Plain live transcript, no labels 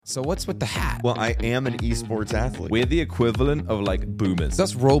So what's with the hat? Well, I am an esports athlete. We're the equivalent of like boomers.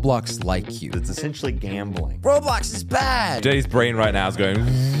 Does Roblox like you? It's essentially gambling. Roblox is bad. Jay's brain right now is going.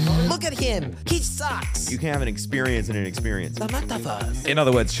 Look at him. He sucks. You can have an experience and an experience. The metaverse. In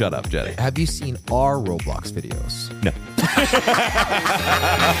other words, shut up, Jelly. Have you seen our Roblox videos? No.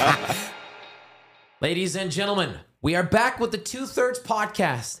 Ladies and gentlemen, we are back with the 2/3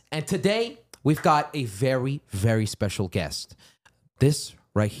 podcast. And today, we've got a very, very special guest. This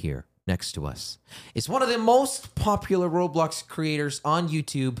right here next to us is one of the most popular Roblox creators on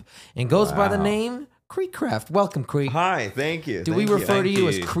YouTube and goes by the name KreekCraft. Welcome, Kreek. Hi, thank you. Do we refer to you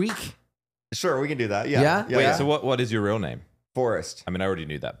as Kreek? Sure, we can do that. Yeah. Yeah? Wait, so what is your real name? Forrest. I mean, I already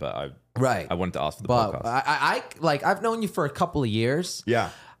knew that, but Right. I wanted to ask for the But podcast. I've known you for a couple of years. Yeah.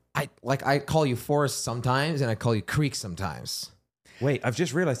 I call you Forrest sometimes and I call you Kreek sometimes. Wait, I've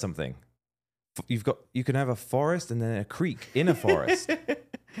just realized something. You can have a forest and then a creek in a forest.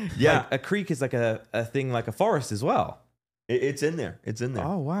 Yeah. Like, a creek is like a thing like a forest as well. It's in there. It's in there.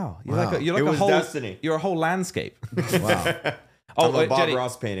 Oh wow, you're Wow. like It a was whole destiny. You're a whole landscape. Wow. I'm a wait, Bob Jenny,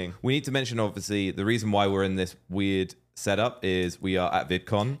 Ross painting. we need to mention obviously the reason why we're in this weird setup is we are at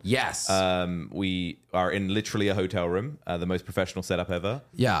VidCon. Yes. We are in literally a hotel room, the most professional setup ever.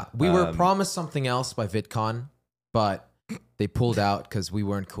 Yeah, we were promised something else by VidCon, but they pulled out because we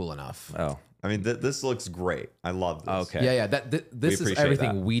weren't cool enough. Oh, I mean, this looks great. I love this. okay. Yeah. This is appreciate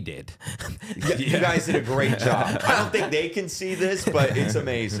everything that. we did. Yeah, you guys did a great job. I don't think they can see this, but it's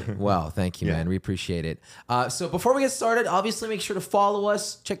amazing. Wow, thank you, man. We appreciate it. So before we get started, obviously make sure to follow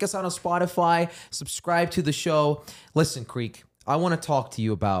us, check us out on Spotify, subscribe to the show. Listen, Kreek, I want to talk to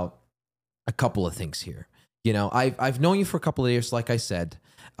you about a couple of things here. You know, I've known you for a couple of years, like I said,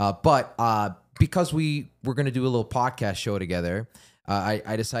 but because we were going to do a little podcast show together,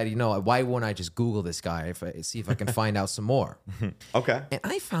 I decided, you know, why won't I just Google this guy see if I can find out some more? Okay. And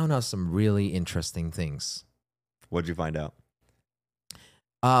I found out some really interesting things. What'd you find out?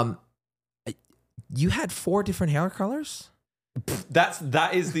 You had 4 different hair colors?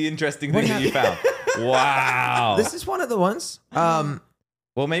 That is the interesting thing that you found. Wow. This is one of the ones.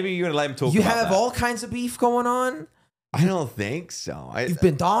 Well, maybe you're gonna let him talk. You about have that. all kinds of beef going on. I don't think so. You've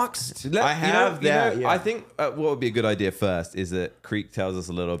been doxxed. I have that, yeah. I think what would be a good idea first is that Kreek tells us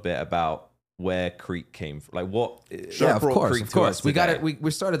a little bit about where Kreek came from. Like what? Yeah, of brought course, Kreek of to course. us We got today. it.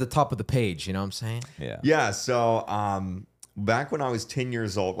 We started at the top of the page. You know what I'm saying? Yeah. Yeah, so back when I was 10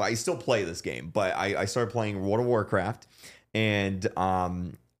 years old, well, I still play this game, but I started playing World of Warcraft, and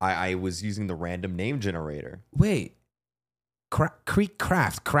I was using the random name generator. Wait,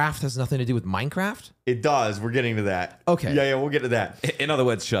 KreekCraft. Craft has nothing to do with Minecraft. It does. We're getting to that. Okay. Yeah, we'll get to that. In other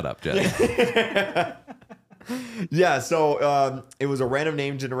words, shut up, Jelly. Yeah, so it was a random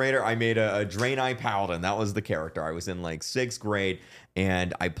name generator. I made a Draenei Paladin. That was the character. I was in like 6th grade,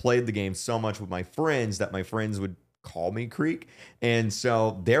 and I played the game so much with my friends that my friends would call me Kreek. And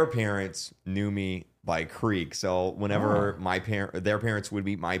so their parents knew me by Kreek. So whenever their parents would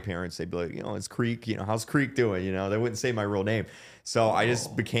meet my parents, they'd be like, you know, it's Kreek. You know, how's Kreek doing? You know, they wouldn't say my real name. So I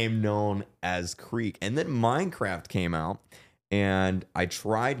just became known as Kreek. And then Minecraft came out, and I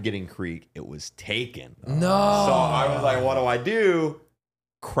tried getting Kreek. It was taken. No. So I was like, what do I do?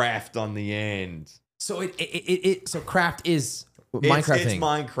 Craft on the end. So so Craft is Minecraft It's thing.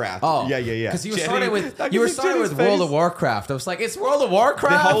 Minecraft. Oh, Yeah. Because you were Jenny- starting with I can see Jenny's World face. of Warcraft. I was like, it's World of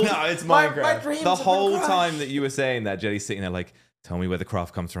Warcraft. No, it's My Minecraft. dreams The have been whole crushed. time that you were saying that, Jelly's sitting there like, tell me where the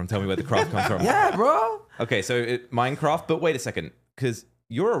craft comes from. Tell me where the craft comes from. Yeah, bro. Okay, so Minecraft, but wait a second, because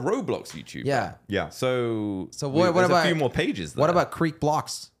you're a Roblox YouTuber. Yeah. Yeah. So what there's about- a few more pages there. What about Kreek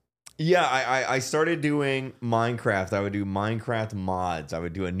Blocks? Yeah, I started doing Minecraft. I would do Minecraft mods. I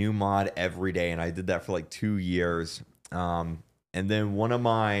would do a new mod every day, and I did that for like 2 years. And then one of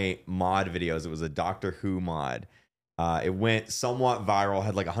my mod videos, it was a Doctor Who mod. It went somewhat viral,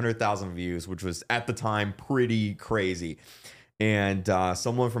 had like 100,000 views, which was at the time pretty crazy. And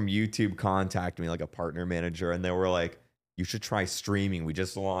someone from YouTube contacted me, like a partner manager, and they were like, you should try streaming. We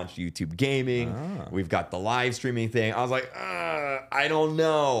just launched YouTube Gaming. We've got the live streaming thing. I was like, I don't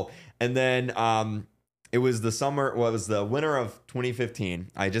know. And then it was the winter of 2015.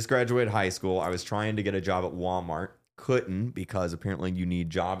 I just graduated high school. I was trying to get a job at Walmart. Couldn't, because apparently you need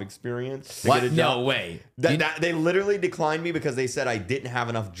job experience to What? get a job. No way. They literally declined me because they said I didn't have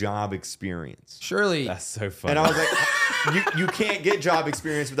enough job experience. Surely. That's so funny. And I was like, you can't get job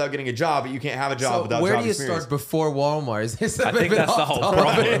experience without getting a job, but you can't have a job So without where job do you experience. start before Walmart? Is this I think that's the whole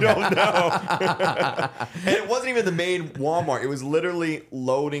problem. I don't know. And it wasn't even the main Walmart. It was literally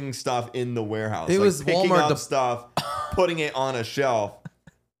loading stuff in the warehouse. It like was picking Walmart up the- stuff, putting it on a shelf.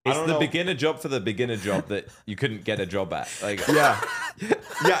 It's don't the know. beginner job for the beginner job that you couldn't get a job at. Like, Yeah.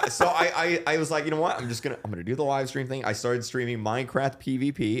 Yeah. So I was like, you know what? I'm gonna do the live stream thing. I started streaming Minecraft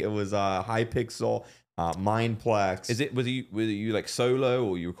PvP. It was high pixel, Mineplex. was you like solo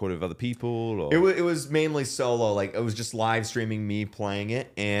or you recorded with other people? Or? It was mainly solo. Like it was just live streaming me playing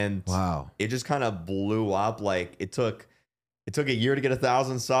it, and Wow. it just kind of blew up. Like it took a year to get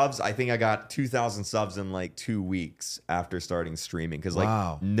 1,000 subs. I think I got 2,000 subs in like 2 weeks after starting streaming because like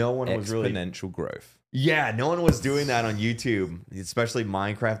Wow. no one was really exponential growth. Yeah, no one was doing that on YouTube, especially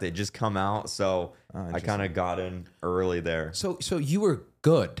Minecraft. It just come out, so I interesting. kind of got in early there. So you were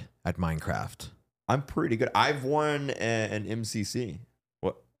good at Minecraft. I'm pretty good. I've won an MCC.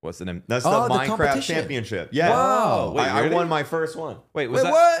 What's the name? That's Oh, the the Minecraft competition. Championship. Yeah. Wow. Wait, I really? won my first one. Wait, Wait,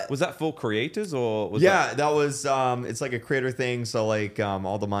 what? Was that for creators or was Yeah, that was it's like a creator thing. So like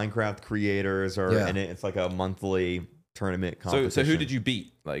all the Minecraft creators are in it. It's like a monthly tournament competition. So who did you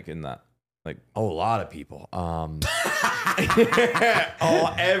beat like in that? Like, Oh, a lot of people.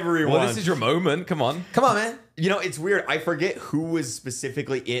 Everyone. well, this is your moment. Come on. Come on, man. You know, it's weird. I forget who was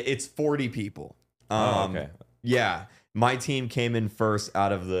specifically in. It's 40 people. Okay. Yeah. My team came in first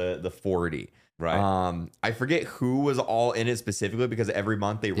out of the 40. Right. I forget who was all in it specifically because every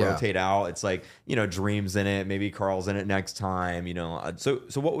month they rotate out. It's like, you know, Dream's in it. Maybe Carl's in it next time, you know. So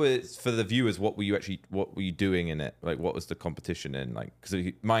what was for the viewers? What were you doing in it? Like, what was the competition in? Like, because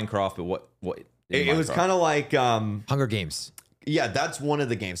Minecraft, but what? It was kind of like, Hunger Games. yeah, that's one of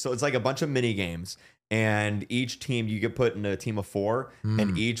the games. So it's like a bunch of mini games, and each team you get put in a team of 4,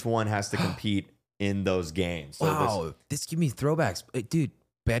 and each one has to compete in those games. So Wow, this give me throwbacks, dude.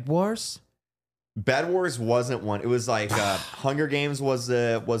 Bed Wars. Bed Wars wasn't one. It was like Hunger Games was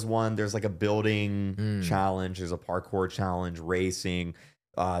one. There's like a building challenge. There's a parkour challenge, racing.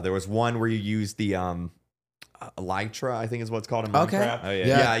 There was one where you use the Elytra, I think is what it's called in Minecraft. Okay. Oh, yeah.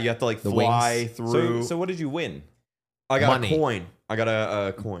 Yeah, you have to like The fly wings. through. So what did you win? I got Money. a coin. I got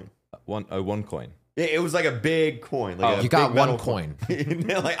a coin. One coin. It was like a big coin. Like a You got big metal one coin.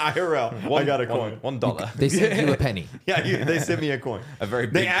 like IRL. I got a coin. $1. They sent you a penny. Yeah, they sent me a coin. A very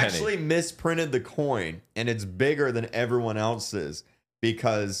big They penny. actually misprinted the coin, and it's bigger than everyone else's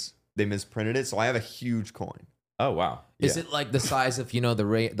because they misprinted it. So I have a huge coin. Oh wow. Is it like the size of the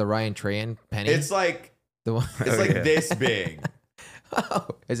Ryan Trahan penny? It's like the one. this big.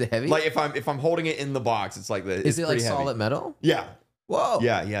 Is it heavy? Like if I'm holding it in the box, it's like this. Is it like pretty heavy. solid metal? Yeah, Whoa.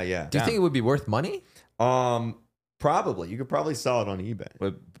 yeah. Do you Damn. think it would be worth money? Probably. You could probably sell it on eBay.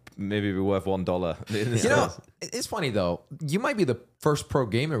 Well, maybe it'd be worth $1. You know, it's funny though. You might be the first pro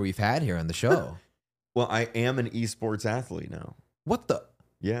gamer we've had here on the show. Well, I am an esports athlete now. What the?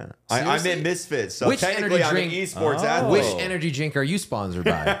 Yeah, I'm Seriously? in Misfits, so Which technically I'm an energy esports Oh. athlete. Which energy drink are you sponsored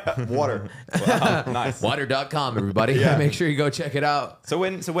by? Water. Wow, nice. Water.com, everybody. Yeah. Make sure you go check it out. So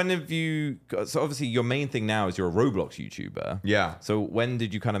when have you got, so obviously your main thing now is you're a Roblox YouTuber. Yeah. So when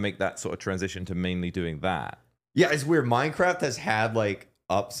did you kind of make that sort of transition to mainly doing that? Yeah, it's weird. Minecraft has had like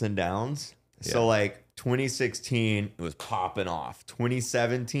ups and downs. So Yeah. like 2016, it was popping off.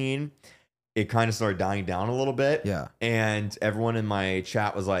 2017, it kind of started dying down a little bit. Yeah. And everyone in my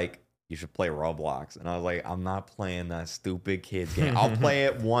chat was like, you should play Roblox. And I was like, I'm not playing that stupid kids game. I'll play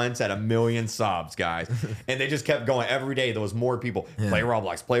it once at 1 million subs, guys. And they just kept going every day. There was more people. Play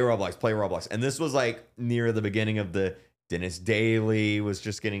Roblox, play Roblox, play Roblox. And this was like near the beginning of the Dennis Daily was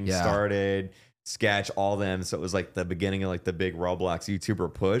just getting started. Sketch, all them. So it was like the beginning of like the big Roblox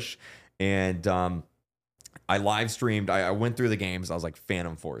YouTuber push. And I live streamed. I went through the games. I was like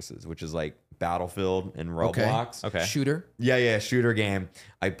Phantom Forces, which is like Battlefield and Roblox. Okay. Shooter. Yeah, shooter game.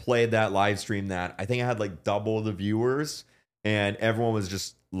 I played that, live streamed that. I think I had like double the viewers, and everyone was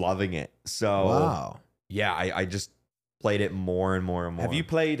just loving it. So Wow. yeah, I just played it more and more and more. Have you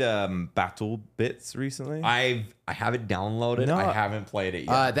played Battle Bits recently? I have it downloaded. No. I haven't played it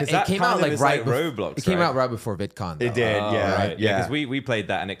yet. It that came kind out of like is right like bef- Roblox, It came right? out right before VidCon. Though. It did, yeah. Right. Yeah. Because we played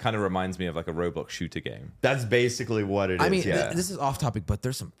that and it kind of reminds me of like a Roblox shooter game. That's basically what it is. I mean, yeah. this is off topic, but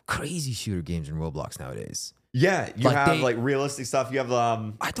there's some crazy shooter games in Roblox nowadays. Yeah, you Like have they- like realistic stuff. You have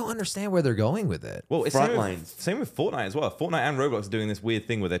I don't understand where they're going with it. Well, it's Frontlines. same with Fortnite as well. Fortnite and Roblox are doing this weird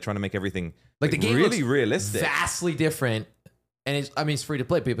thing where they're trying to make everything Like the game really looks realistic. vastly different, and it's free to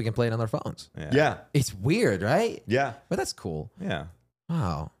play. People can play it on their phones. yeah. It's weird, right? Yeah. But that's cool. Yeah.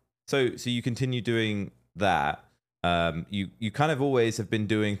 Wow. So you continue doing that. You kind of always have been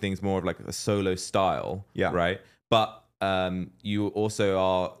doing things more of like a solo style. Yeah. Right. But you also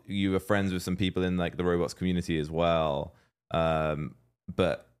are friends with some people in like the Roblox community as well.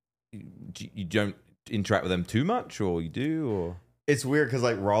 But you don't interact with them too much, or you do, or It's weird because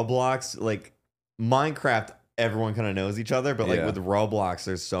like Roblox, like Minecraft, everyone kind of knows each other. But like Yeah. with Roblox,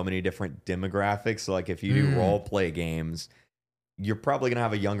 there's so many different demographics. So like if you do role play games, you're probably gonna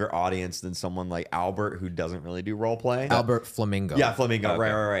have a younger audience than someone like Albert who doesn't really do role play. Albert Flamingo. Yeah, Flamingo.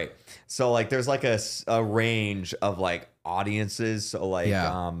 Okay. Right. So like there's like a range of like audiences. So like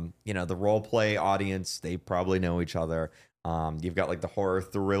you know, the role play audience, they probably know each other. You've got like the horror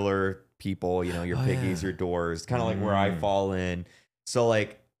thriller people, you know, your Piggies, your Doors, kind of like where I fall in. So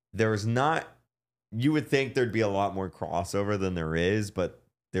like there's not, you would think there'd be a lot more crossover than there is, but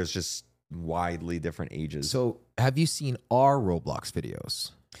there's just widely different ages. So have you seen our Roblox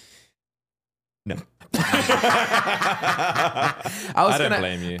videos? No. I don't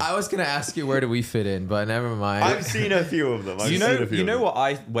blame you. I was gonna ask you where do we fit in, but never mind. I've seen a few of them. You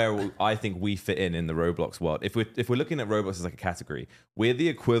know where I think we fit in the Roblox world. If we're looking at Roblox as like a category, we're the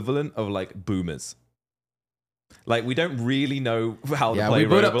equivalent of like boomers. Like we don't really know how to play we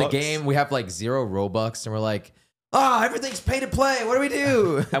boot Roblox. up the game. We have like 0 Robux, and we're like, everything's pay to play. What do we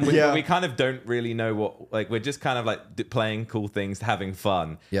do? And we kind of don't really know what, like, we're just kind of like playing cool things, having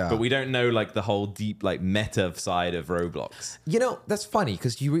fun. Yeah. But we don't know like the whole deep, like meta side of Roblox. You know, that's funny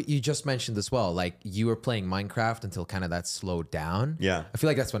because you just mentioned as well, like you were playing Minecraft until kind of that slowed down. Yeah. I feel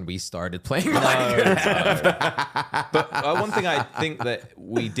like that's when we started playing Minecraft. But one thing I think that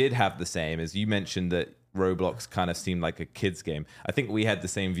we did have the same is you mentioned that Roblox kind of seemed like a kid's game. I think we had the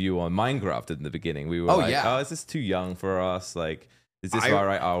same view on Minecraft in the beginning. We were is this too young for us? Like, is this all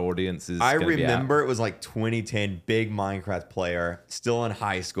right? Our audience is. I remember it was like 2010, big Minecraft player, still in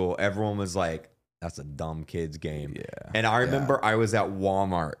high school. Everyone was like, that's a dumb kid's game. Yeah. And I remember I was at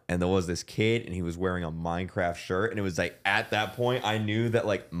Walmart and there was this kid and he was wearing a Minecraft shirt. And it was like, at that point, I knew that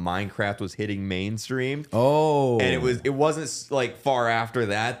like Minecraft was hitting mainstream. Oh. And it wasn't like far after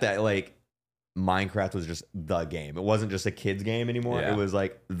that like Minecraft was just the game. It wasn't just a kid's game anymore. Yeah. It was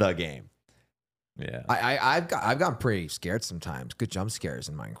like the game. Yeah. I've gotten pretty scared sometimes. Good jump scares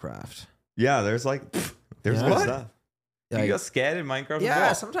in Minecraft. Yeah, there's like there's Yeah. good stuff. You got scared in Minecraft? Yeah,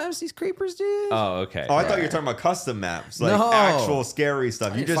 What? sometimes these creepers do. Oh, okay. Oh, I thought you were talking about custom maps, like No. actual scary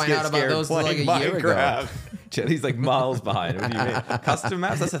stuff. I You didn't just find get out about scared those playing like a year ago. Minecraft. Jelly's like miles behind. What do you mean? Custom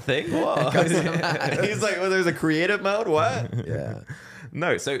maps? That's a thing? What? He's like, well, there's a creative mode. What? Yeah.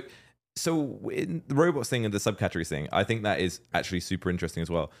 No, so in the robots thing and the subcategories thing, I think that is actually super interesting as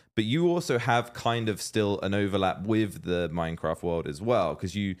well. But you also have kind of still an overlap with the Minecraft world as well,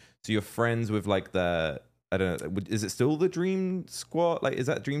 because you're friends with like I don't know, is it still the Dream Squad? Like, is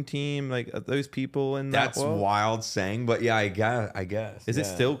that Dream Team? Like, are those people in that That's world? wild saying, but yeah, I guess. Is it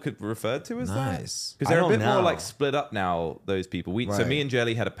still referred to as that? Nice. Because they're I a bit don't more know. like split up now. Those people. So Right. me and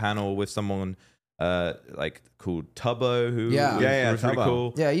Jelly had a panel with someone like called Tubbo, who Yeah. was really Tubbo.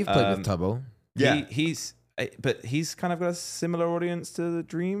 cool. Yeah, you've played with Tubbo. Yeah. But he's kind of got a similar audience to the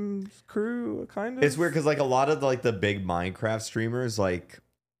Dream crew, kind of. It's weird because like a lot of like the big Minecraft streamers, like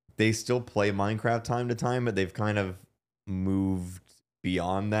they still play Minecraft time to time, but they've kind of moved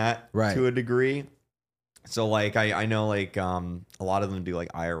beyond that Right. to a degree. So like I know like a lot of them do like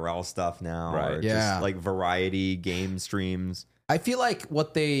IRL stuff now, Right. or Yeah. just like variety game streams. I feel like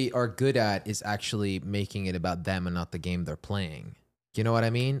what they are good at is actually making it about them and not the game they're playing. You know what I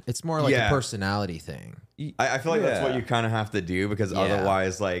mean? It's more like Yeah. a personality thing. I feel like that's what Yeah. you kind of have to do because Yeah.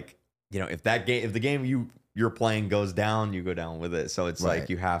 otherwise, like, you know, if the game you're playing goes down, you go down with it. So it's Right. like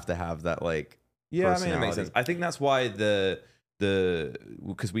you have to have that like Yeah, I mean, it makes personality. sense. I think that's why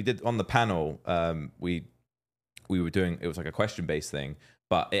because we did on the panel, we were doing, it was like a question based thing,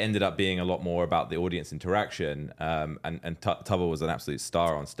 but it ended up being a lot more about the audience interaction. And Tubbo was an absolute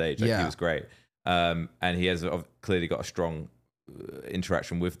star on stage. Like, Yeah. he was great. And he has clearly got a strong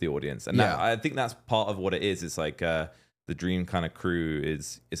interaction with the audience. And Yeah. I think that's part of what it is. It's like the Dream kind of crew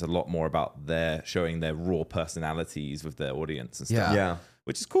is a lot more about showing their raw personalities with their audience and stuff. Yeah. Yeah.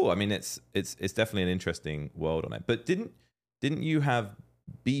 Which is cool. I mean, it's definitely an interesting world on it. But didn't you have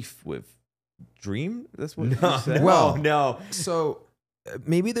beef with Dream? That's what you said. Well- no. So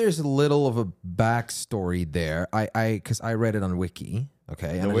maybe there's a little of a backstory there. Because I read it on Wiki.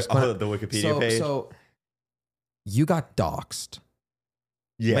 Okay. And I just went- The Wikipedia page. So you got doxxed.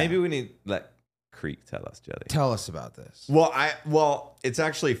 Yeah. Maybe we need let Kreek tell us, Jelly. Tell us about this. Well, it's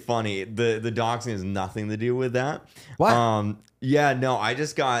actually funny. The doxing has nothing to do with that. What? Yeah, no, I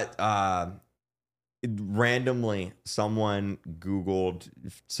just got randomly someone Googled,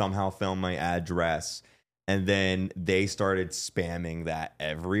 somehow found my address, and then they started spamming that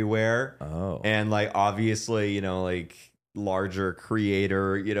everywhere. Oh. And like obviously, you know, like larger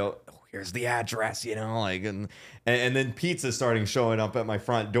creator, you know, here's the address, you know, like and then pizza starting showing up at my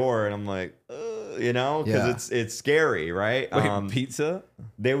front door, and I'm like, you know, because it's scary, right? Wait, pizza?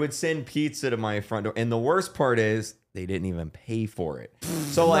 They would send pizza to my front door, and the worst part is they didn't even pay for it.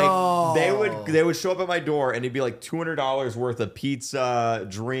 So like they would show up at my door, and it'd be like $200 worth of pizza,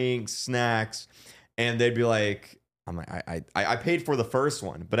 drinks, snacks, and they'd be like, I'm like, I paid for the first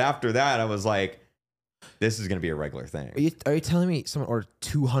one, but after that, I was like, this is gonna be a regular thing. Are you telling me someone ordered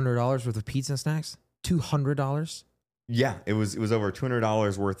 $200 worth of pizza and snacks? $200? Yeah, it was over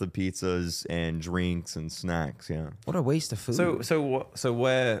 $200 worth of pizzas and drinks and snacks. Yeah. What a waste of food. So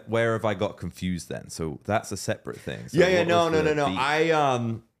where have I got confused then? So that's a separate thing. So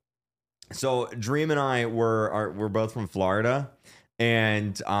no. So Dream and I we're both from Florida,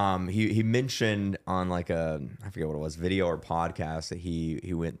 and he mentioned on like I forget what it was, video or podcast, that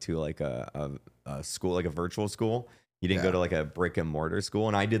he went to like a school, like a virtual school. He didn't go to like a brick and mortar school,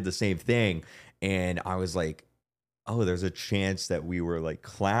 and I did the same thing. And I was like, oh, there's a chance that we were like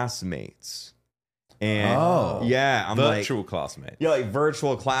classmates. And I'm virtual classmates. Yeah, like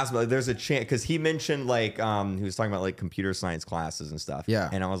virtual classmates. Like, there's a chance, because he mentioned like he was talking about like computer science classes and stuff. Yeah.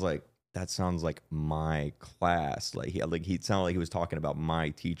 And I was like, that sounds like my class. Like he sounded like he was talking about my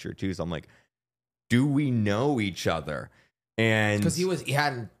teacher too. So I'm like, do we know each other? And because he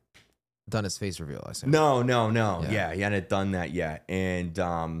hadn't done his face reveal, I assume. No. Yeah, he hadn't done that yet. And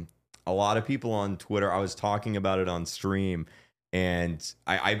a lot of people on Twitter, I was talking about it on stream, and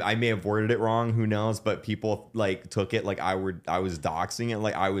I may have worded it wrong, who knows, but people like took it like I was doxing it,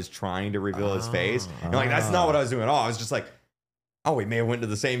 like I was trying to reveal his face. And like, that's not what I was doing at all. I was just like, oh, we may have went to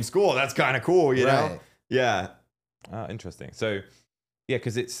the same school. That's kind of cool, you know? Yeah. Interesting. So yeah,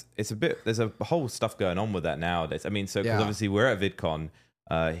 because it's a bit, there's a whole stuff going on with that nowadays. I mean, so because obviously we're at VidCon.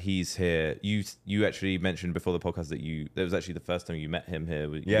 He's here. You actually mentioned before the podcast that was actually the first time you met him here.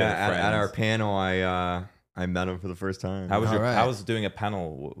 At our panel, I met him for the first time. How was doing a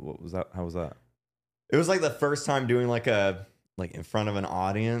panel? What was that? How was that? It was like the first time doing like in front of an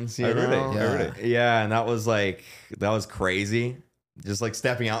audience. You know? Really? Yeah. Really? Yeah, and that was crazy. Just like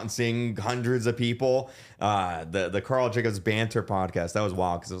stepping out and seeing hundreds of people. The Carl Jacobs Banter podcast, that was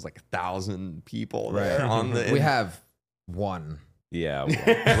wild because it was like 1,000 people there on the. We have one. Yeah, we're in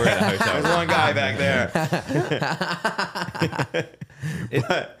a hotel. There's one guy back there.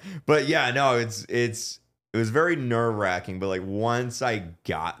 but yeah, no, it was very nerve-wracking, but like once I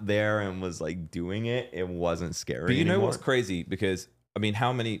got there and was like doing it, it wasn't scary. But you know anymore. what's crazy? Because I mean,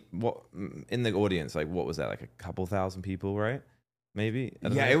 what in the audience, like what was that, like a couple thousand people, right? Maybe.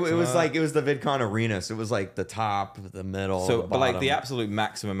 Yeah, it was like, it was the VidCon arena, so it was like the top, the middle, so the but like bottom. the absolute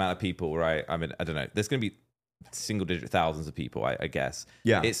maximum amount of people, right? I mean, I don't know. There's gonna be single-digit thousands of people, I guess.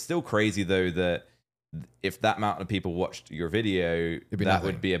 Yeah, it's still crazy though that if that amount of people watched your video, that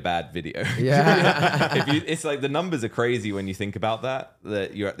would be a bad video. Yeah. It's like the numbers are crazy when you think about that.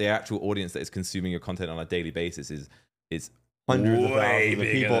 That the actual audience that is consuming your content on a daily basis is hundreds of thousands of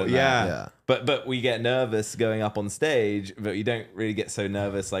people. Yeah. But we get nervous going up on stage, but you don't really get so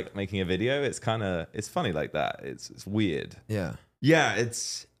nervous like making a video. It's funny like that. It's weird. Yeah. Yeah.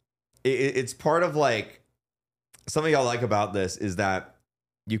 It's part of like something I like about this is that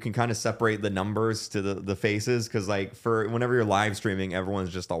you can kind of separate the numbers to the faces, because like for whenever you're live streaming,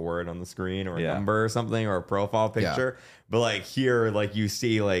 everyone's just a word on the screen or a number or something or a profile picture. But like here, like you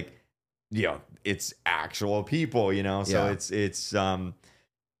see like, you know, it's actual people, you know, so it's kind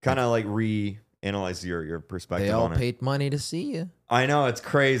of like reanalyze your perspective. They all on it. paid money to see you. I know, it's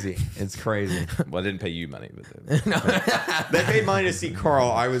crazy. It's crazy. Well, I didn't pay you money, but they paid money to see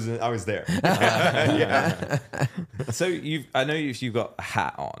Carl. I was there. Yeah. So I know you've got a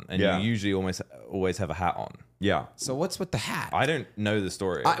hat on, and you usually always have a hat on. Yeah. So what's with the hat? I don't know the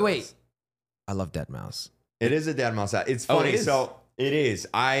story. Wait. I love Dead Mouse. It is a Dead Mouse hat. It's funny. It is? So it is.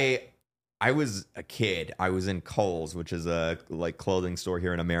 I was a kid. I was in Kohl's, which is a like clothing store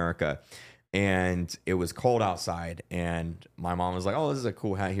here in America. And it was cold outside, and my mom was like, "Oh, this is a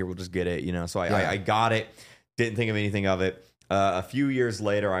cool hat. Here, we'll just get it." You know, so I got it. Didn't think of anything of it. A few years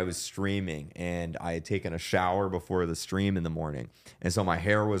later, I was streaming, and I had taken a shower before the stream in the morning, and so my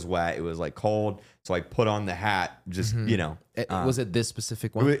hair was wet. It was like cold, so I put on the hat. Just you know, was it this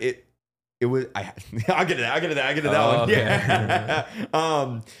specific one? It was. I'll get to that one. Okay.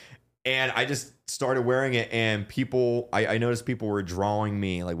 Yeah. And I just started wearing it, and people, I noticed people were drawing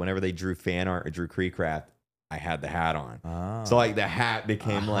me, like whenever they drew fan art or drew KreekCraft, I had the hat on. So like the hat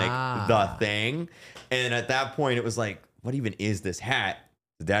became like the thing. And at that point it was like, what even is this hat?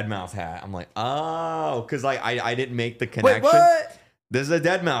 The Dead Mouse hat. I'm like, oh, because like I didn't make the connection. Wait, what? This is a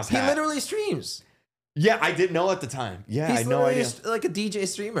Dead Mouse hat. He literally streams. Yeah, I didn't know at the time. Yeah, I He's had no literally idea. just like a DJ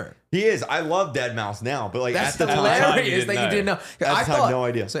streamer. He is. I love Deadmau5 now, but like That's at the time, hilarious time, that you didn't know. At the time, no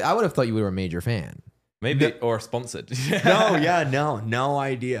idea. So I would have thought you were a major fan. Maybe or sponsored. no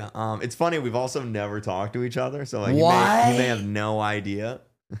idea. It's funny. We've also never talked to each other, so like What? he may have no idea.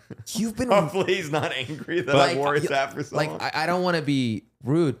 You've been Hopefully, he's not angry that Like, I wore his hat for so like long. I don't want to be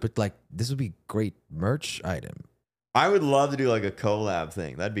rude, but like this would be great merch item. I would love to do like a collab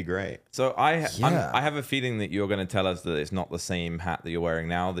thing. That'd be great. So I Yeah. have a feeling that you're going to tell us that it's not the same hat that you're wearing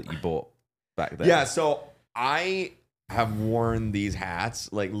now that you bought back then. Yeah. So I have worn these hats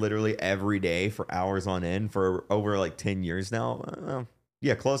like literally every day for hours on end for over like 10 years now.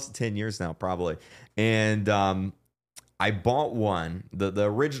 Yeah, close to 10 years now, probably. And I bought one, the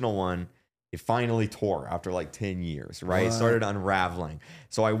original one. It finally tore after like 10 years, right? It What? started unraveling.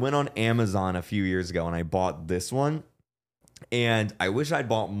 So I went on Amazon a few years ago and I bought this one. And I wish I'd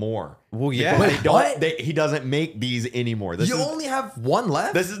bought more. Well, yeah. Because Wait, what? he doesn't make these anymore. You only have one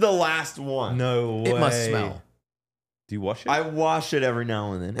left. This is the last one. No way. It must smell. Do you wash it? I wash it every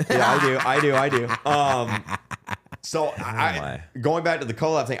now and then. Yeah, I do. So my. going back to the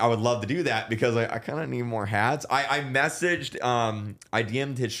collab thing, I would love to do that because I kind of need more hats. I messaged, I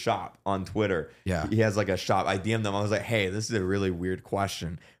DM'd his shop on Twitter. Yeah. He has like a shop. I DM'd them. I was like, hey, this is a really weird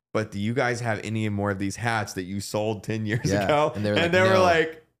question, but do you guys have any more of these hats that you sold 10 years Yeah. ago? And they were were like,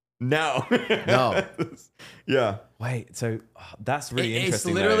 like, no. No. Yeah. Wait, so that's really It's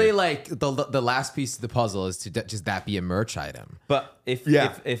interesting. literally though. like the last piece of the puzzle is to just that be a merch item. But if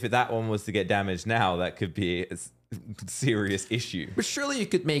that one was to get damaged now, that could be a serious issue. But surely you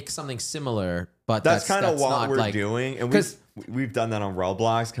could make something similar. But That's kind of what not we're like, doing, and 'cause- we've done that on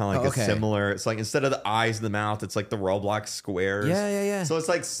Roblox, kind of like okay. a similar. It's like instead of the eyes and the mouth, it's like the Roblox squares. Yeah. So it's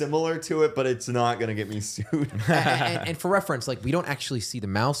like similar to it, but it's not gonna get me sued. and for reference, like we don't actually see the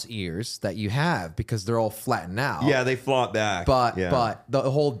mouse ears that you have because they're all flattened out. Yeah, they flop back. But yeah. but the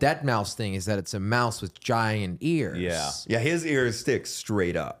whole dead mouse thing is that it's a mouse with giant ears. Yeah, his ears stick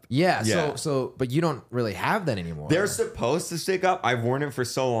straight up. Yeah. Yeah. So but you don't really have that anymore. They're supposed to stick up. I've worn it for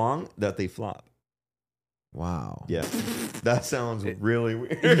so long that they flop. wow. Yeah, that sounds really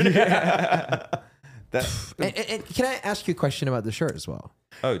weird. And can I ask you a question about the shirt as well?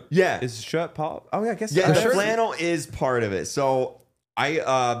 Oh, Yeah. Is the shirt part? Oh, yeah, I guess. Yeah, so. the shirt- flannel is part of it. So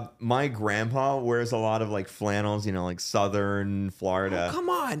my grandpa wears a lot of like flannels, you know, like Southern Florida. Come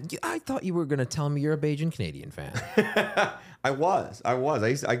on. I thought you were going to tell me you're a Bajan Canadian fan. I was. I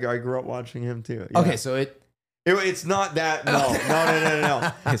grew up watching him too. Yeah. Okay, so It's not that.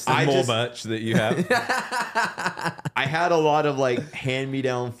 No. It's the I more just- merch that you have. I had a lot of like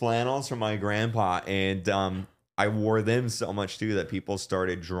hand-me-down flannels from my grandpa, and I wore them so much too that people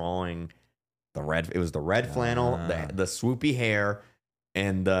started drawing the red. It was the red flannel, the swoopy hair,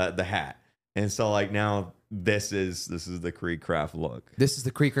 and the hat. And so like now this is the KreekCraft look. this is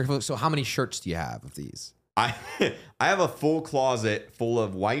the KreekCraft. So how many shirts do you have of these? I have a full closet full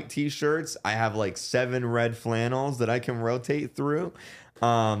of white t-shirts. I have like 7 red flannels that I can rotate through.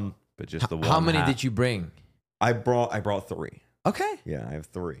 But just the one. How many hat. did you bring? I brought 3. Okay. Yeah, I have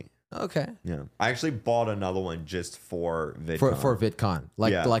 3. Okay. Yeah, I actually bought another one just for VidCon. For VidCon.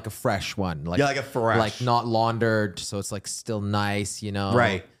 Like Yeah. like a fresh one. Like, Yeah, like a fresh. like not laundered, so it's like still nice, you know.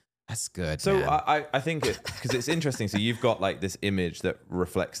 Right. That's good. So man. I think because it's interesting. So you've got like this image that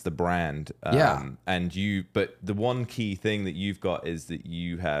reflects the brand. Yeah. But the one key thing that you've got is that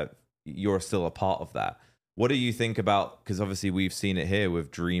you're still a part of that. What do you think about, because obviously we've seen it here with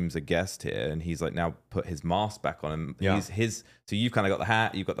Dream's a guest here, and he's like now put his mask back on him. Yeah. So you've kind of got the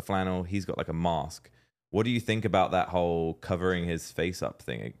hat, you've got the flannel, he's got like a mask. What do you think about that whole covering his face up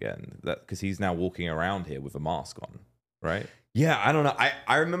thing again? That because he's now walking around here with a mask on, right? Yeah, I don't know.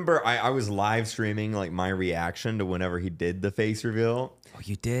 I remember I was live streaming like my reaction to whenever he did the face reveal. Oh,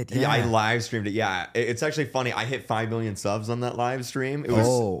 you did? Yeah, I live streamed it. Yeah, it's actually funny. I hit 5 million subs on that live stream. It was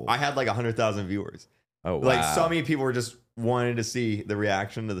Oh. I had like 100,000 viewers. Oh, wow. Like so many people were just wanting to see the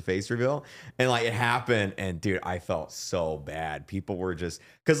reaction to the face reveal, and like it happened. And dude, I felt so bad. People were just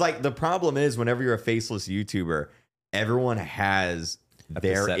because like the problem is whenever you're a faceless YouTuber, everyone has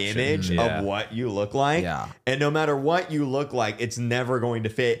their perception. image Yeah. of what you look like. Yeah. And no matter what you look like, it's never going to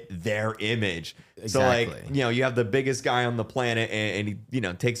fit their image. So like, Exactly. you know, you have the biggest guy on the planet and he, you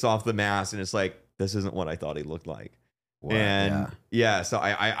know, takes off the mask and it's like, this isn't what I thought he looked like. What? And yeah, so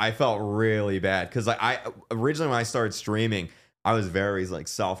I felt really bad because like I originally when I started streaming, I was very like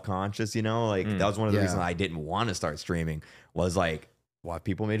self-conscious, you know, like that was one of the Yeah. reasons I didn't want to start streaming was like, what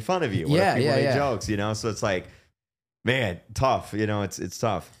people made fun of you, what Yeah, if people yeah, made yeah. jokes, you know? So it's like, man, tough, you know, it's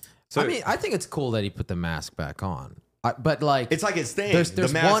tough. So I mean, I think it's cool that he put the mask back on. But like, It's like his thing. there's The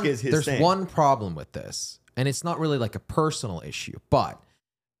mask one, is his there's thing. one problem with this, and it's not really like a personal issue, but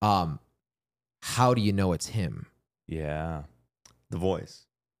how do you know it's him? Yeah. The voice.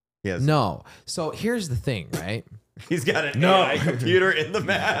 Yes. No. So here's the thing, right? He's got an AI computer in the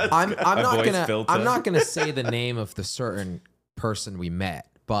mask. I'm not voice gonna filter. I'm not gonna say the name of the certain person we met,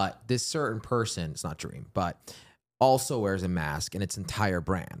 but this certain person, it's not Dream, but also wears a mask and its entire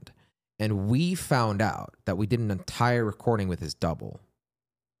brand. And we found out that we did an entire recording with his double.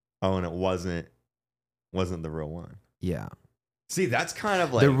 Oh, and it wasn't the real one. Yeah. See, that's kind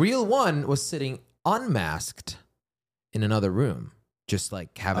of like The real one was sitting unmasked in another room, just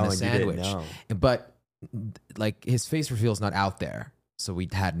like having a and you didn't sandwich. know. But like his face reveal is not out there, so we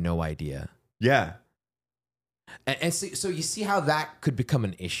had no idea. Yeah. And so you see how that could become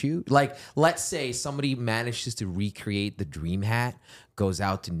an issue? Like, let's say somebody manages to recreate the Dream hat, goes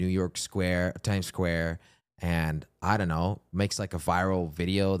out to New York Square, Times Square, and I don't know, makes like a viral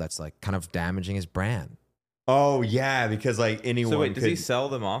video that's like kind of damaging his brand. Oh yeah, because like anyone. So wait, does could... he sell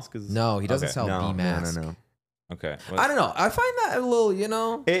the mask? No, he doesn't sell no, the mask. No. Okay. I don't know. I find that a little, you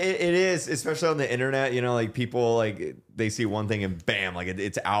know. It is, especially on the internet. You know, like people like they see one thing and bam, like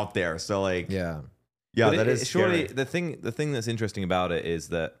it's out there. So like, Yeah. yeah, But that is surely scary. the thing that's interesting about it is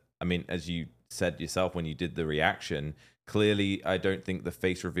that, I mean, as you said yourself when you did the reaction, clearly I don't think the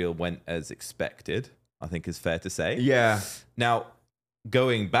face reveal went as expected. I think is fair to say. Yeah. Now,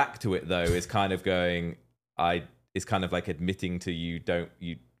 going back to it though is kind of going. Is kind of like admitting to you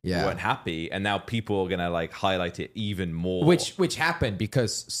weren't happy, and now people are gonna like highlight it even more. Which happened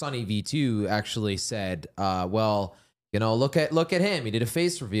because Sunny V2 actually said, well, you know, look at him. He did a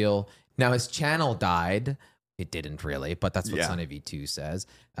face reveal. Now his channel died. It didn't really, but that's what Yeah. Sunny V2 says.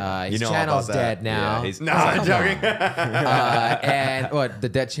 You His know all channel's about that. dead now. Yeah, he's- No, I'm Come joking. and what, the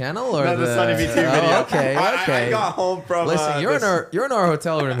dead channel or No, the Sunny V2 video. Oh, okay. I got home from. Listen, you're in our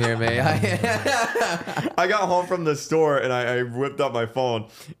hotel room here, man. I got home from the store and I whipped up my phone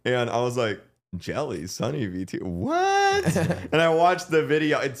and I was like, Jelly, Sunny V2, what? And I watched the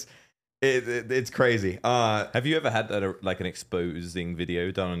video. It's crazy. Have you ever had like an exposing video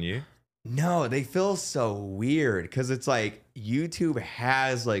done on you? No, they feel so weird because it's like YouTube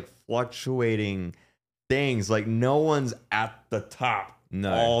has like fluctuating things. Like no one's at the top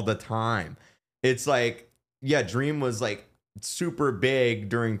all the time. It's like, yeah, Dream was like super big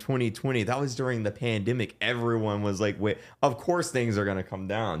during 2020. That was during the pandemic. Everyone was like, wait, of course things are going to come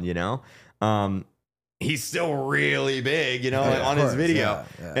down, you know? He's still really big, you know, Yeah, on of his course. video.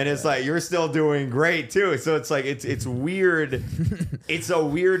 Yeah, And it's like, you're still doing great too. So it's like, it's weird. It's a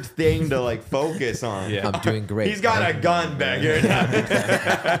weird thing to like focus on. Yeah. I'm doing great. He's got a gun back here now.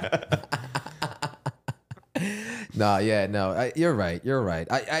 No. You're right.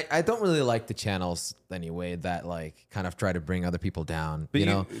 I don't really like the channels anyway that like kind of try to bring other people down. But you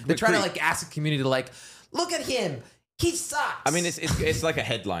know, you- they but try to Creek- like ask the community to like, look at him. He sucks. I mean, it's like a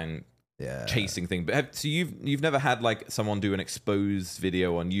headline yeah. chasing thing. But so you've never had like someone do an exposed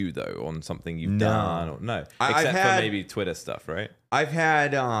video on you though, on something you've done? Or, no, I've except had- for maybe Twitter stuff, right? I've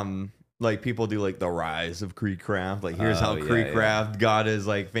had like people do like the rise of KreekCraft. Like here's how Oh, yeah, KreekCraft got his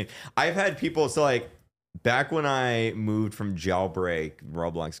like fame. I've had people so like back when I moved from Jailbreak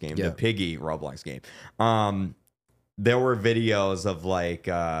Roblox game Yeah. to Piggy Roblox game, there were videos of like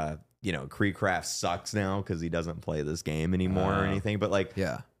you know, KreekCraft sucks now because he doesn't play this game anymore or anything. But like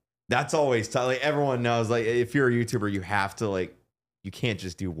Yeah. that's always tough. Like everyone knows, like if you're a YouTuber, you have to like you can't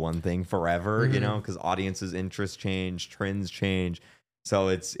just do one thing forever, you know, because audiences' interests change, trends change. So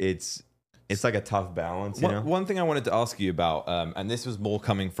it's like a tough balance, you know. One thing I wanted to ask you about, and this was more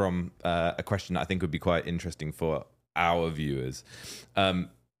coming from a question that I think would be quite interesting for our viewers.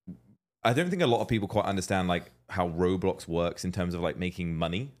 I don't think a lot of people quite understand like how Roblox works in terms of like making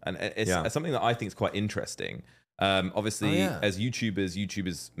money, and it's something that I think is quite interesting. Obviously, as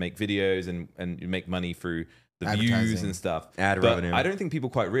YouTubers make videos and you make money through the views and stuff. Ad but revenue. I don't think people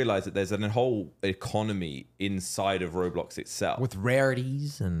quite realize that there's a whole economy inside of Roblox itself. With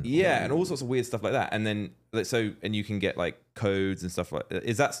rarities and Yeah, and all sorts of weird stuff like that. And then and you can get like codes and stuff like that.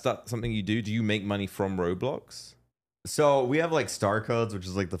 Is that stuff something you do? Do you make money from Roblox? So we have like star codes, which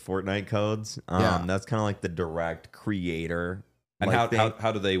is like the Fortnite codes. That's kind of like the direct creator. And like,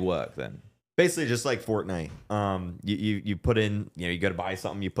 how do they work then? basically just like Fortnite. You put in, you know, you go to buy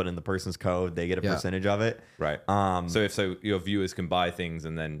something, you put in the person's code, they get a percentage of it. Right. So your viewers can buy things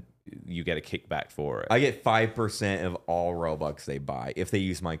and then you get a kickback for it. I get 5% of all Robux they buy if they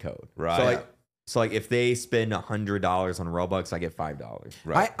use my code. Right. So like if they spend $100 on Robux, I get $5.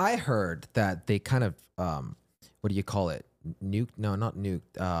 Right. I heard that they kind of what do you call it? Nuked? No, not nuked.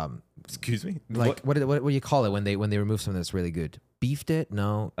 Excuse me. Like what do you call it when they remove something that's really good? Beefed it?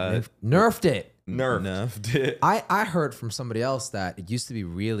 No, nerfed it. Nerfed it. I heard from somebody else that it used to be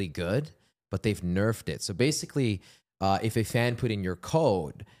really good, but they've nerfed it. So basically, if a fan put in your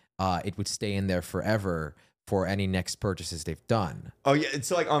code, it would stay in there forever for any next purchases they've done. Oh yeah,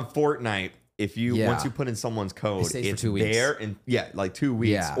 it's like on Fortnite. If you once you put in someone's code, stays for it's 2 weeks. there in like 2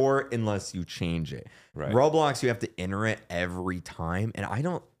 weeks, Yeah. or unless you change it. Right. Roblox, you have to enter it every time, and I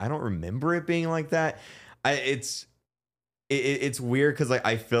don't remember it being like that. It's weird because like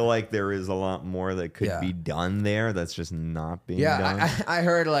I feel like there is a lot more that could be done there that's just not being done. I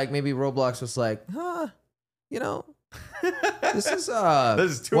heard like maybe Roblox was like, you know, this is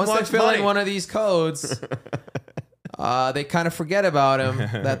This is too once much they fill money. in one of these codes. They kind of forget about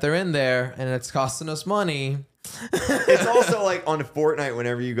them, that they're in there, and it's costing us money. It's also like on Fortnite,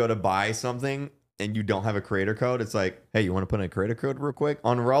 whenever you go to buy something and you don't have a creator code, it's like, hey, you want to put in a creator code real quick?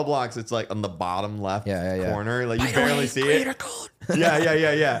 On Roblox, it's like on the bottom left corner. Like you barely see it. Code.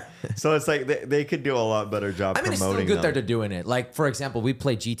 Yeah. So it's like they could do a lot better job I mean, it's still promoting good them. that they're doing it. Like, for example, we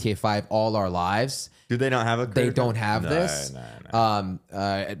played GTA 5 all our lives. Do they not have a creator They don't code? have this. No.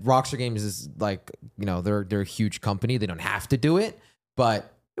 Rockstar Games is like, you know, they're a huge company. They don't have to do it,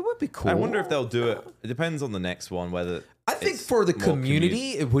 but it would be cool. I wonder if they'll do it. It depends on the next one whether. I think it's for the more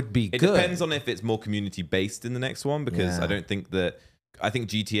community, it would be It good. depends on if it's more community based in the next one, because Yeah. I don't think that. I think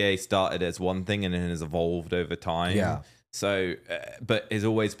GTA started as one thing and then has evolved over time. Yeah. So, but has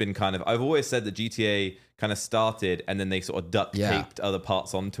always been kind of. I've always said that GTA kind of started and then they sort of duct taped other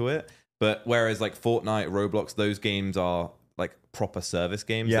parts onto it. But whereas like Fortnite, Roblox, those games are like proper service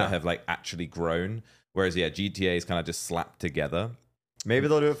games that have like actually grown. Whereas GTA is kind of just slapped together. Maybe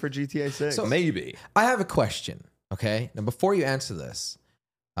they'll do it for GTA 6. So- Maybe. I have a question. Okay, now before you answer this,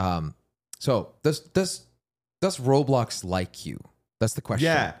 so does Roblox like you? That's the question.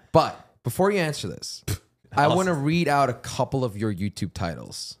 Yeah. But before you answer this, I Awesome. want to read out a couple of your YouTube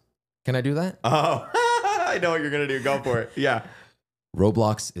titles. Can I do that? Oh, I know what you're going to do. Go for it. Yeah.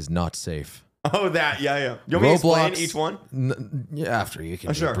 Roblox is not safe. Oh, that. Yeah. You want me to explain each one? After you can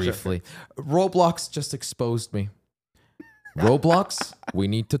do Sure, it briefly. Roblox just exposed me. Roblox, we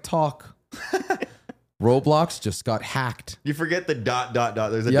need to talk. Roblox just got hacked. You forget the ...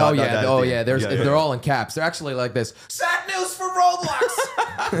 There's a dot. They're all in caps. They're actually like this. Sad news for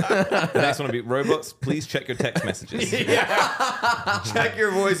Roblox. The next one will be Roblox. Please check your text messages. Check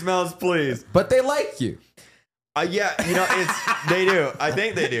your voicemails, please. But they like you. Yeah, you know, they do. I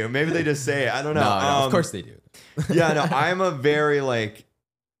think they do. Maybe they just say it. I don't know. No, of course they do. Yeah, no, I'm a very like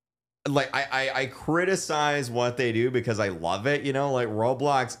I criticize what they do because I love it. You know, like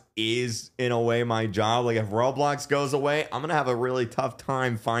Roblox is in a way my job. Like if Roblox goes away, I'm gonna have a really tough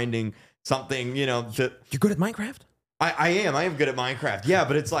time finding something. You know, You're good at Minecraft? I am good at Minecraft. Yeah,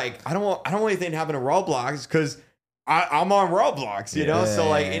 but it's like I don't want anything to happen to Roblox because I'm on Roblox. You know, so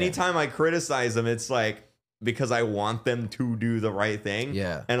like anytime I criticize them, it's like because I want them to do the right thing.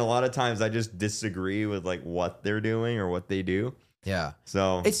 Yeah. And a lot of times I just disagree with like what they're doing or what they do. Yeah.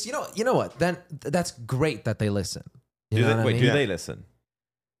 So It's you know what? Then that's great that they listen. You know what I mean? Do they listen?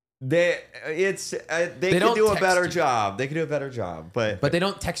 they could don't do a text better you. job. They could do a better job. But But they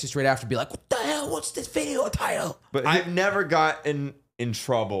don't text you straight after and be like, what the hell? What's this video title? But I've never gotten in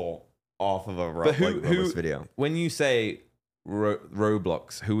trouble off of a Roblox video. When you say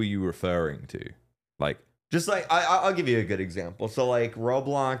Roblox, who are you referring to? Like, Just like I'll give you a good example. So like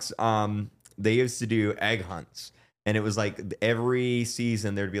Roblox, they used to do egg hunts, and it was like every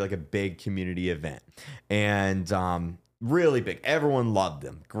season there'd be like a big community event, and really big. Everyone loved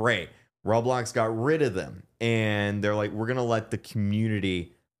them. Great. Roblox got rid of them, and they're like, we're gonna let the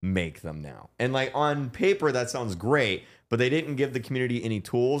community make them now. And like on paper, that sounds great, but they didn't give the community any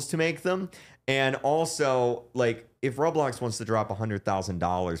tools to make them. And also, like, if Roblox wants to drop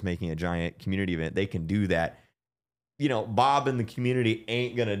 $100,000 making a giant community event, they can do that. You know, Bob and the community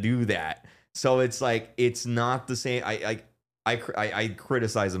ain't gonna do that. So it's like it's not the same. I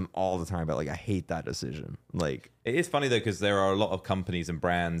criticize them all the time, but like I hate that decision. Like it is funny though, because there are a lot of companies and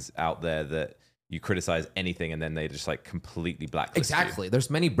brands out there that you criticize anything and then they just like completely blacklist you. Exactly. There's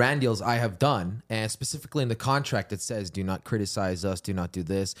many brand deals I have done, and specifically in the contract it says, do not criticize us, do not do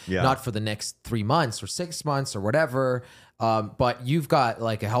this, not for the next 3 months or 6 months or whatever. But you've got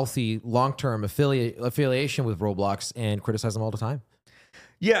like a healthy long-term affiliation with Roblox and criticize them all the time.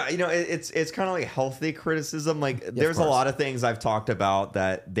 Yeah, you know, it's kind of like healthy criticism. Like there's a lot of things I've talked about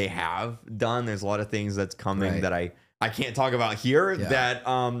that they have done. There's a lot of things that's coming that I can't talk about here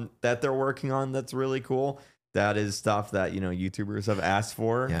that they're working on. That's really cool. That is stuff that, you know, YouTubers have asked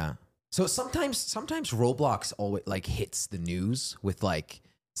for. Yeah. So sometimes Roblox always like hits the news with like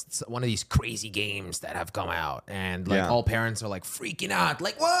one of these crazy games that have come out, and like Yeah. all parents are like freaking out,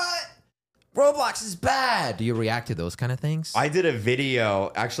 like what? Roblox is bad. Do you react to those kind of things? I did a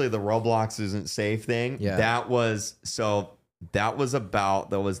video, actually the Roblox isn't safe thing. Yeah.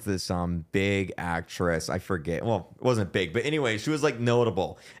 There was this big actress. I forget. Well, it wasn't big, but anyway, she was like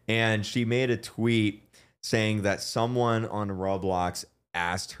notable. And she made a tweet saying that someone on Roblox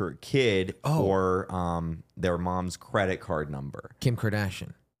asked her kid for their mom's credit card number. Kim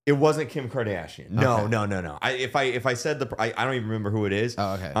Kardashian. It wasn't Kim Kardashian. No, Okay. no. If I said I don't even remember who it is.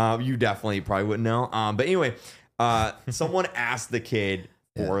 Oh, okay. You definitely probably wouldn't know. But anyway, someone asked the kid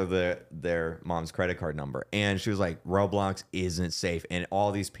for their mom's credit card number, and she was like, "Roblox isn't safe." And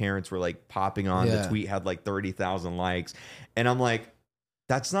all these parents were like popping on. The tweet had like 30,000 likes, and I'm like,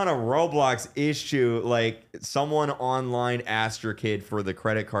 "That's not a Roblox issue. Like, someone online asked your kid for the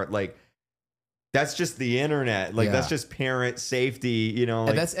credit card. Like, that's just the internet. Like, that's just parent safety. You know, like,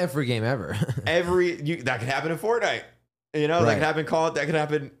 And that's every game ever. that could happen in Fortnite. You know, that could happen in Call. That could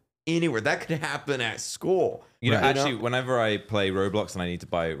happen anywhere. That could happen at school. You know, Right. actually, whenever I play Roblox and I need to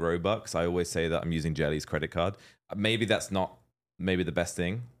buy Robux, I always say that I'm using Jelly's credit card. Maybe that's not maybe the best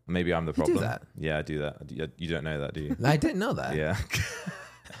thing. Maybe I'm the problem. do that. Yeah, I do that. You don't know that, do you? I didn't know that. Yeah.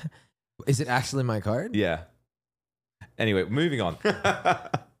 Is it actually my card? Yeah. Anyway, moving on.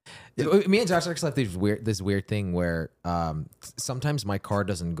 Me and Josh actually have this weird thing where sometimes my card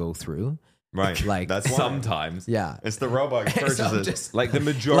doesn't go through. Right. Like, that's why. sometimes. Yeah. It's the Robux purchases. So I'm just- Like the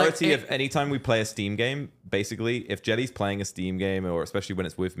majority Like, of anytime we play a Steam game, basically, if Jelly's playing a Steam game, or especially when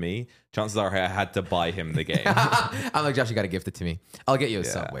it's with me, chances are I had to buy him the game. I'm like, Josh, you got to gift it to me. I'll get you a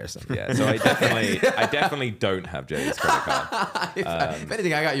Subway or something. Yeah, so I definitely don't have Jelly's credit card. If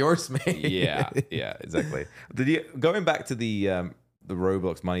anything, I got yours, mate. Yeah, exactly. Going back to the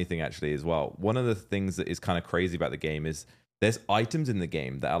Roblox money thing, actually, as well. One of the things that is kind of crazy about the game is there's items in the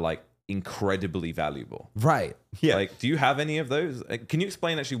game that are like incredibly valuable. Right. Yeah. Like, do you have any of those? Can you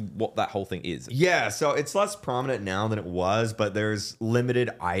explain actually what that whole thing is? Yeah, so it's less prominent now than it was, but there's limited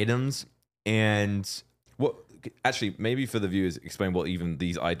items, and What? Actually, maybe for the viewers, explain what even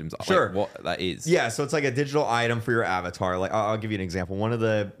these items are. Sure. Like, what that is. yeah, so it's like a digital item for your avatar. Like, I'll give you an example. One of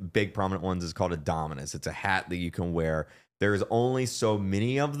the big prominent ones is called a Dominus. It's a hat that you can wear. There's only so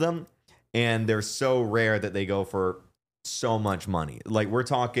many of them, and they're so rare that they go for so much money. Like, we're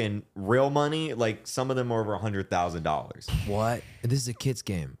talking real money. Like, some of them are over $100,000. What? This is a kid's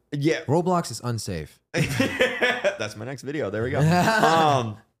game. Yeah, Roblox is unsafe. that's my next video. There we go.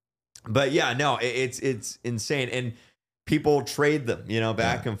 But yeah, no, it's insane, and people trade them,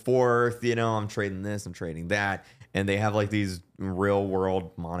 back and forth. I'm trading this, I'm trading that, and they have like these real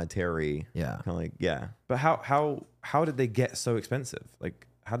world monetary. Yeah. Kind of like, yeah. But how did they get so expensive? Like,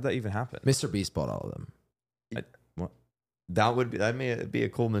 how did that even happen? Mr. Beast bought all of them. What? That may be a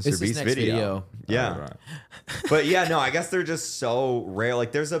cool Mr. It's his Beast next video. Yeah. Oh, right. But yeah, no, I guess they're just so rare.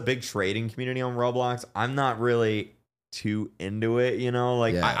 Like, there's a big trading community on Roblox. I'm not really too into it,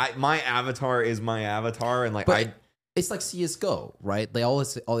 Like, Yeah. my avatar is my avatar, and like But it's like CS:GO, right? They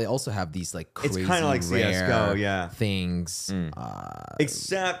also have these like it's crazy kind of like rare CS:GO, yeah. things.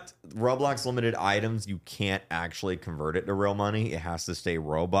 Except Roblox limited items, you can't actually convert it to real money. It has to stay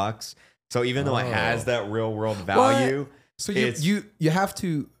Robux. So even though it has that real world value, So you have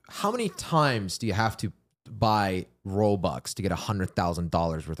to. How many times do you have to buy Robux to get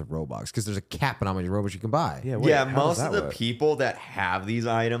 $100,000 worth of Robux? Because there's a cap on how many Robux you can buy. Yeah. Wait, how does most that of the work? people that have these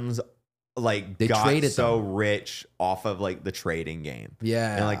items like They got traded so them. rich off of like the trading game.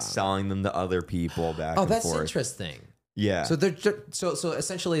 Yeah. And like selling them to other people back Oh, and that's forth. interesting. Yeah. So they're so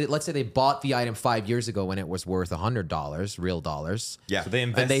essentially, let's say they bought the item 5 years ago when it was worth $100, real dollars. yeah. So they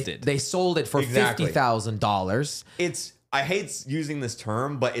And invested. they sold it for Exactly. $50,000. I hate using this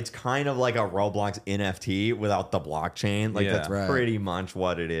term, but it's kind of like a Roblox NFT without the blockchain. Like, Yeah. that's Right. pretty much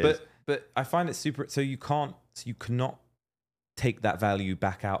what it is. But I find it super. So you cannot take that value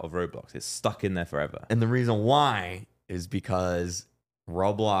back out of Roblox. It's stuck in there forever. And the reason why is because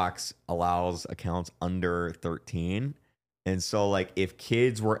Roblox allows accounts under 13. And so, like, if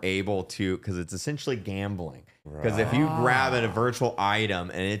kids were able to, because it's essentially gambling. Because if you grab a virtual item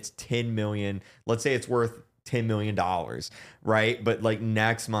and it's 10 million, let's say it's worth $10 million, right? But like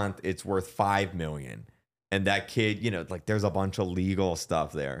next month it's worth 5 million. And that kid, like, there's a bunch of legal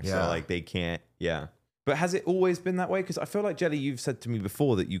stuff there. Yeah. So like they can't, yeah. But has it always been that way? Because I feel like, Jelly, you've said to me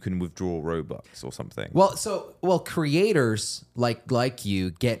before that you can withdraw Robux or something. Well, creators like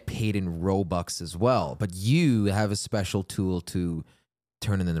you get paid in Robux as well, but you have a special tool to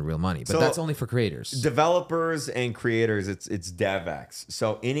turning into real money. But So, that's only for creators. Developers and creators, it's DevX.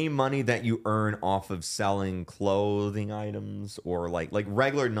 So any money that you earn off of selling clothing items or like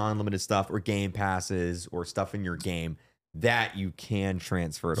regular non-limited stuff or game passes or stuff in your game, that you can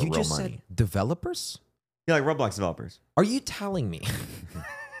transfer to You real just money. said developers? Yeah, like Roblox developers. Are you telling me?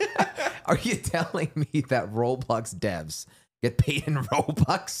 Are you telling me that Roblox devs get paid in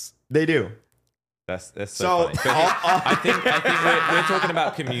Robux? They do. That's so, So, funny. But I think we're talking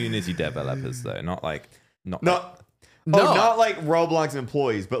about community developers though, not No, No. not like Roblox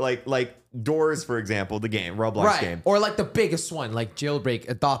employees, but like Doors, for example, the game, Roblox Right. game. Or like the biggest one, like Jailbreak,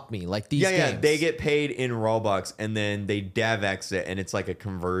 Adopt Me, like these Yeah, games. they get paid in Robux and then they DevX it, and it's like a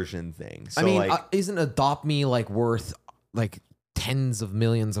conversion thing. So I mean, like, isn't Adopt Me like worth like tens of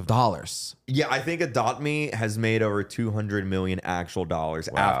millions of dollars? yeah, I think Adopt Me has made over 200 million actual dollars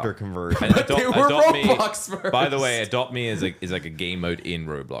after conversion. And They were Roblox first. By the way, Adopt Me is like a game mode in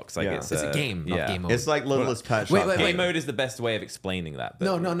Roblox. Like Yeah. it's It's a game, not game mode. It's like Littlest Pet Shop. Wait, Game mode is the best way of explaining that. But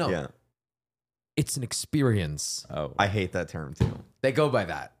No. Yeah, It's an experience. Oh, I hate that term too. They go by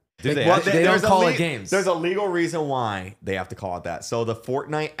that. Do they Well, actually? they don't there's a call it games. There's a legal reason why they have to call it that. So the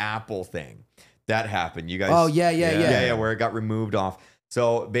Fortnite Apple thing that happened. You guys. Oh, yeah. Where it got removed off.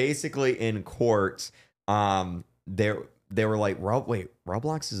 So basically, in court, they were like, wait,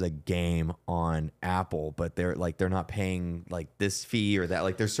 Roblox is a game on Apple, but they're not paying like this fee or that.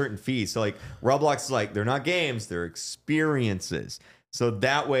 Like there's certain fees. So like Roblox is like, they're not games, they're experiences. So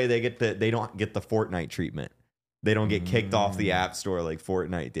that way they don't get the Fortnite treatment. They don't get kicked off the App Store like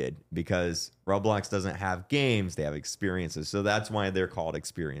Fortnite did because Roblox doesn't have games, they have experiences. So that's why they're called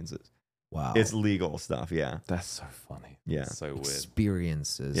experiences. Wow. It's legal stuff, yeah. That's so funny. Yeah. That's so weird.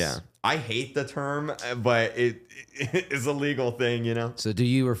 Experiences. Yeah. I hate the term, but it is a legal thing, you know? So do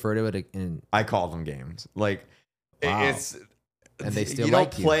you refer to it in I call them games. Like Wow. it's And they still you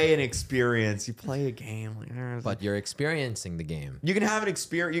like don't you. play an experience, you play a game. Like, but you're experiencing the game. you can have an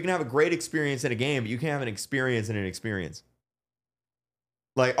experience, you can have a great experience in a game, but you can have an experience in an experience.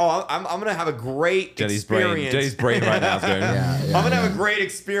 Like, oh, I'm gonna have a great experience. Jay's brain right now is going. Yeah, I'm gonna have a great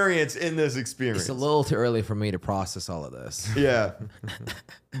experience in this experience. It's a little too early for me to process all of this. Yeah.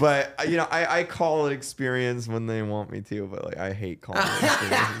 But you know, I call it experience when they want me to, but like I hate calling it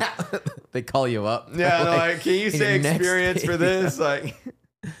experience. They call you up. Yeah, they're like, can you in say your next experience for day. this? Like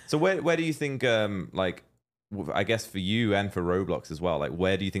So where do you think like I guess for you and for Roblox as well, like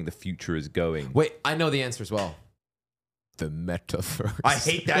where do you think the future is going? Wait, I know the answer as well. The metaverse. I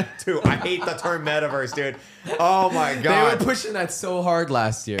hate that too. I hate the term metaverse, dude. Oh my They god. were pushing that so hard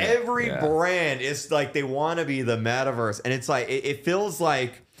last year. Every Yeah. brand is like they want to be the metaverse, and it's like it feels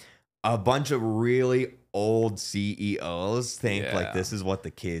like a bunch of really old CEOs think Yeah. like this is what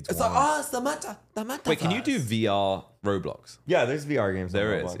the kids It's want. like, oh, it's the metaverse. Wait, can you do VR Roblox? Yeah, there's VR games. on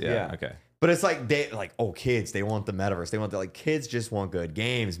There is. Roblox. Yeah. Okay. But it's like kids, they want the metaverse. They want like kids just want good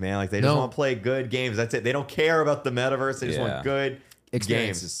games, man. Like they just No. want to play good games. That's it. They don't care about the metaverse. They just Yeah. want good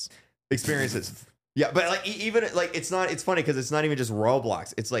experiences? experiences. Yeah, but like even like it's funny because it's not even just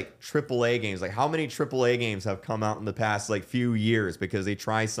Roblox. It's like AAA games. Like how many AAA games have come out in the past like few years because they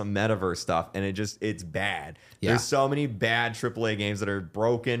try some metaverse stuff and it's bad. Yeah. There's so many bad AAA games that are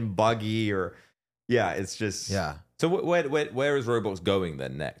broken, buggy, or it's just Yeah. So where is Roblox going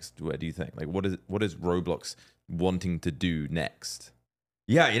then next? Where do you think? Like what is Roblox wanting to do next?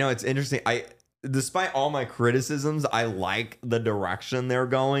 Yeah, you know, it's interesting. Despite all my criticisms, I like the direction they're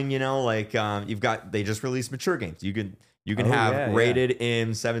going, you know, like they just released mature games. You can have rated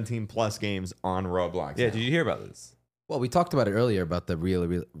M 17 plus games on Roblox. Yeah, now. did you hear about this? Well, we talked about it earlier about the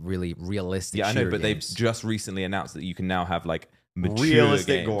really realistic. Yeah, I know, shooter but games. they've just recently announced that you can now have like mature Realistic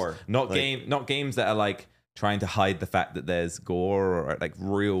games. gore. Not Like- not games that are like trying to hide the fact that there's gore or like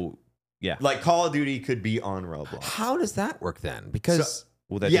real. Yeah. Like Call of Duty could be on Roblox. How does that work then? Because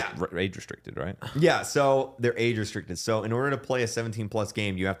Well, they're Yeah. just age restricted, right? Yeah, so they're age restricted. So in order to play a 17 plus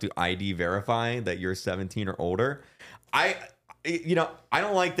game, you have to ID verify that you're 17 or older. I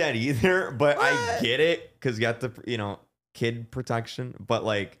don't like that either, but I get it because you have to, kid protection. But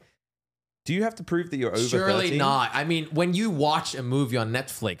like, Do you have to prove that you're over surely 13? not. I mean, when you watch a movie on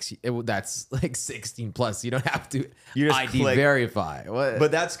Netflix, that's like 16 plus. You don't have to You just ID click. verify. What?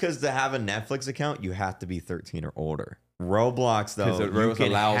 But that's because to have a Netflix account, you have to be 13 or older. Roblox though, 'Cause it you can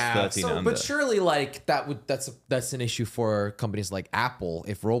allows have- 13 so, under. but surely, like that's an issue for companies like Apple.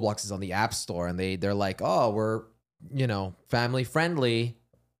 If Roblox is on the App Store and they're like, oh, we're family friendly,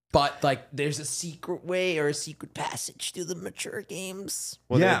 But like, there's a secret way or a secret passage to the mature games.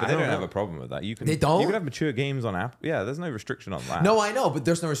 Well, Yeah, they I don't don't have know. a problem with that. You can. They don't? You can have mature games on app. Yeah, there's no restriction on that. No, I know, but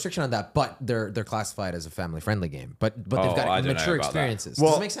there's no restriction on that. But they're classified as a family friendly game. But they've Oh, got I don't know mature about that. experiences.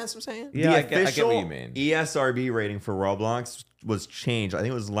 Well, Does it make sense? What I'm saying? Yeah, the I get what official you mean. ESRB rating for Roblox was changed. I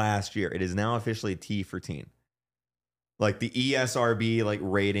think it was last year. It is now officially T for teen. Like the ESRB like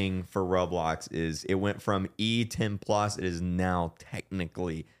rating for Roblox it went from E10 plus. It is now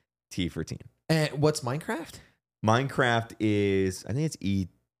technically T for teen. And what's Minecraft Minecraft is, I think it's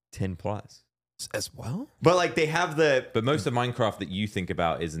E10 plus. as well? But like they have But most of Minecraft that you think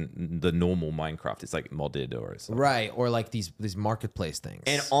about isn't the normal Minecraft. It's like modded or something. Right, or like these marketplace things.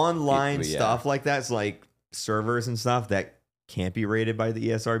 and online Yeah. stuff like that. It's like servers and stuff that can't be rated by the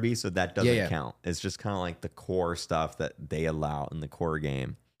ESRB, so that doesn't Yeah. count. It's just kind of like the core stuff that they allow in the core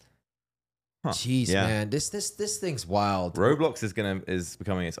game. Jeez, Yeah. man, this thing's wild. Roblox is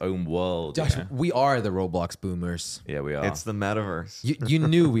becoming its own world. you Josh, know? we are the Roblox boomers. Yeah, we are. It's the metaverse. You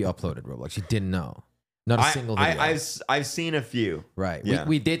knew we uploaded Roblox. You didn't know. Not a single video. I've seen a few. right. Yeah.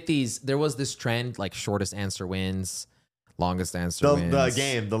 We did these. There was this trend like shortest answer wins, longest answer wins. The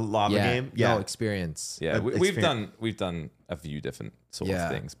game, the lava game. No Yeah. experience. yeah, That we've experience. done a few different sort Yeah.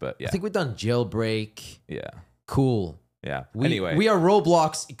 of things, but yeah, I think we've done jailbreak. yeah, Cool. yeah. We are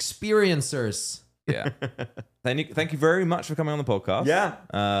Roblox experiencers. yeah. Thank you very much for coming on the podcast. Yeah.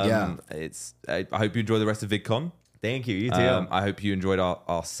 Yeah. I hope you enjoy the rest of VidCon. Thank you. You too. I hope you enjoyed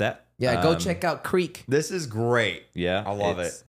our set. Yeah, go check out Kreek. This is great. Yeah, I love it's- it.